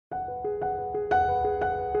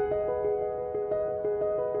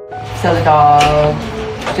So the dog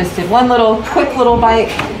just did one quick little bite,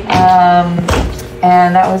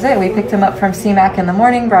 and that was it. We picked him up from CMAQ in the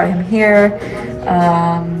morning, brought him here.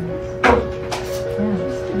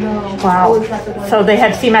 Wow. So they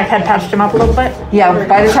had CMAQ had patched him up a little bit? Yeah,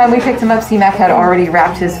 by the time we picked him up, CMAQ had already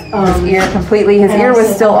wrapped his ear completely. His ear was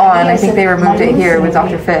still on. I think they removed it here with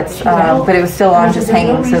Dr. Fitz, but it was still on, just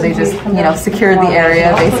hanging. So they just, secured the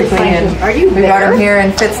area basically, and we brought him here,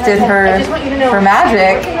 and Fitz did her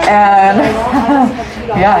magic, and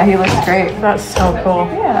yeah, he looks great. That's so cool.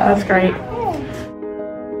 Yeah, that's great.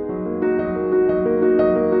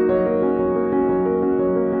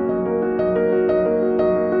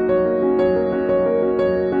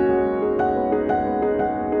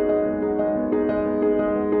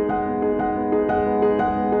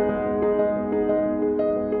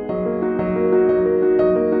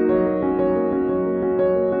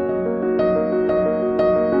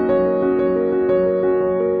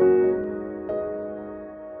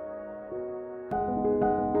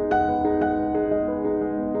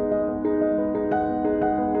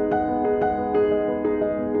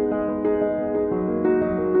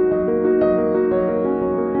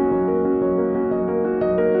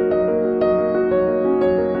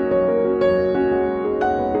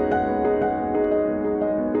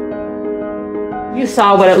 You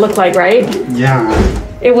saw what it looked like, right? Yeah.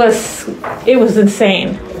 It was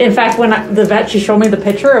insane. In fact, when the vet, she showed me the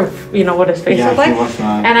picture of, what his face looked like.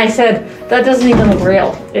 And I said, that doesn't even look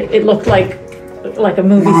real. It looked like a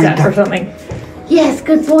movie set or something. Yes,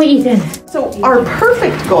 good boy, Ethan. So our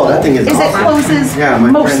perfect goal that thing is it awesome. closes Yeah,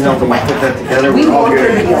 my most friend of the helped me way. put that together. We We're all want there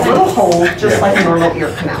to here. be a little hole, just like a normal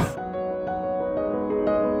ear canal.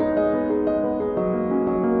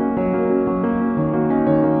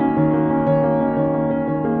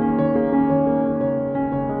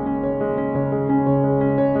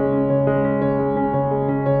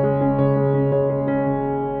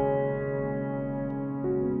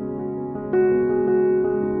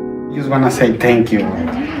 Just want to say thank you.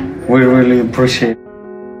 We really appreciate it.